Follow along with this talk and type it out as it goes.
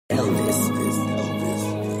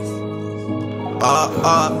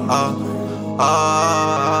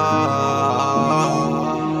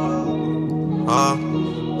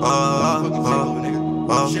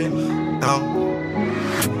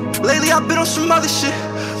Lately I've been on some other shit.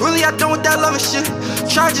 Really I done with that loving shit.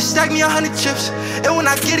 Try to just stack me 100 chips, and when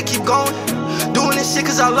I get it, keep going. Doing this shit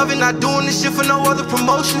cause I love it, not doing this shit for no other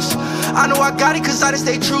promotions. I know I got it cause I done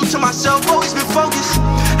stay true to myself, always been focused.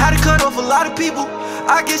 Had to cut off a lot of people.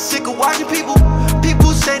 I get sick of watching people.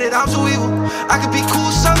 People say that I'm so evil. I could be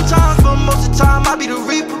cool sometimes, but most of the time I be the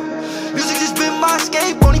reaper. Music just been my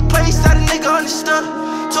escape, only place that a nigga understood.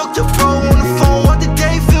 Talk to bro on the phone, what the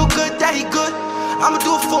day feel good, that he good. I'ma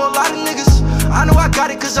do it for a lot of niggas. I know I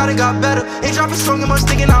got it cause I done got better. Ain't dropping song and much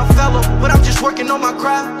thinking I'm fellow, but I'm just working on my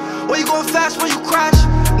craft. When you going fast, when you crash,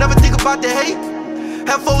 never think about the hate.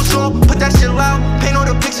 Headphones on, put that shit loud, paint all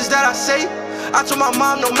the pictures that I say. I told my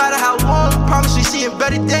mom no matter how long, promise we seeing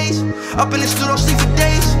better days. Up in the studio, sleep for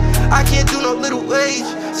days. I can't do no little wage.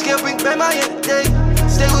 Scared bring back my end of day.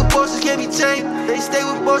 Stay with bosses, can't be tamed. They stay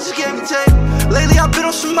with bosses, can't be tamed. Lately I've been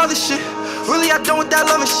on some other shit. Really I done with that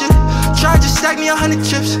loving shit. Try to just stack me 100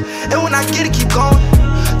 chips, and when I get it, keep going.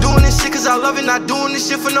 Doing this shit cause I love it, not doing this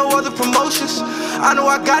shit for no other promotions. I know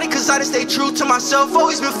I got it cause I done stay true to myself,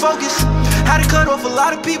 always been focused. Had to cut off a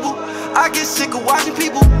lot of people. I get sick of watching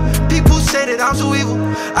people. People say that I'm so evil.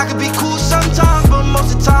 I could be cool sometimes, but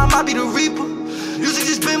most of the time I be the reaper. Music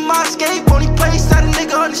just been my escape, only place that